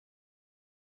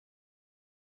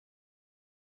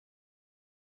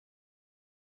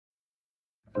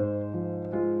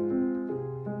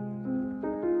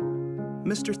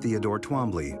Mr. Theodore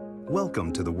Twombly,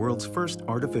 welcome to the world's first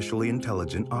artificially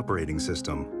intelligent operating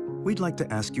system. We'd like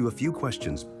to ask you a few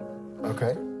questions.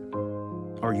 Okay.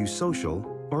 Are you social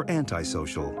or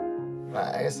antisocial?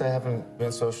 I guess I haven't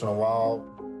been social in a while.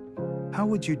 How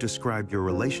would you describe your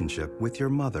relationship with your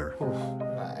mother?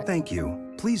 Thank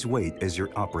you. Please wait as your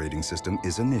operating system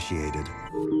is initiated.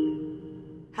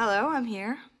 Hello, I'm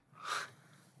here.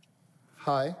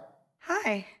 Hi.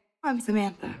 Hi, I'm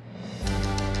Samantha.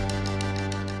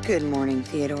 Good morning,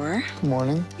 Theodore. Good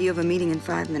morning. You have a meeting in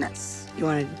 5 minutes. You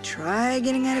want to try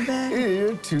getting out of bed?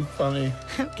 You're too funny.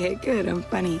 Okay, good. I'm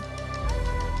funny.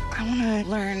 I want to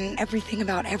learn everything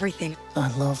about everything.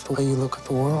 I love the way you look at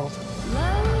the world.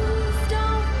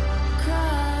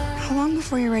 How long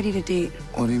before you're ready to date?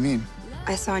 What do you mean?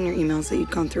 I saw in your emails that you'd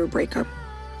gone through a breakup.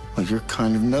 Well, you're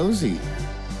kind of nosy.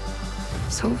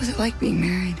 So what was it like being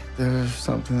married? There's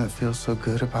something that feels so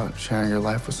good about sharing your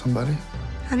life with somebody.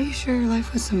 How do you share your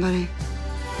life with somebody?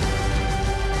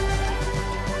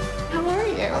 How are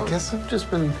you? I guess I've just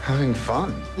been having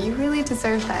fun. You really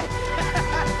deserve that.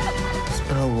 It's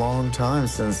been a long time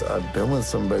since I've been with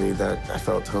somebody that I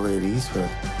felt totally at ease with.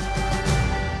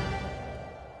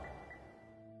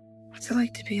 What's it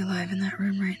like to be alive in that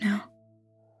room right now?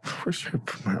 I wish I could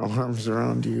put my arms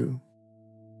around you.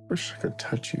 Wish I could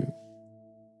touch you.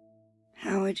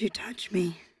 How would you touch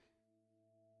me?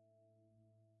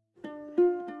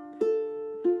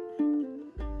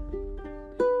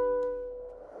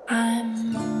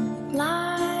 I'm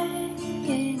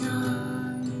lying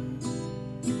on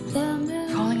the moon.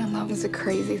 Falling in love is a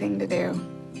crazy thing to do.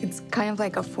 It's kind of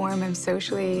like a form of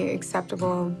socially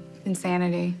acceptable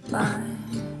insanity.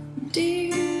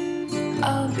 D-O-B.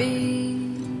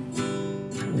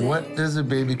 What does a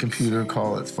baby computer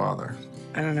call its father?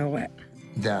 I don't know what.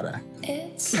 Dada.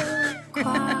 It's so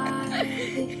quiet.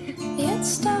 It's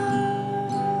starry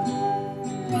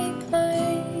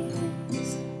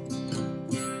place.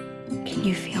 Can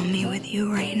you feel me with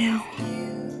you right now?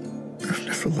 I've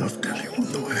never loved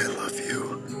anyone the way I love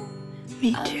you.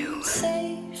 Me too.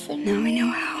 Safe and Now we know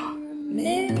how.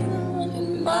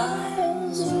 million miles.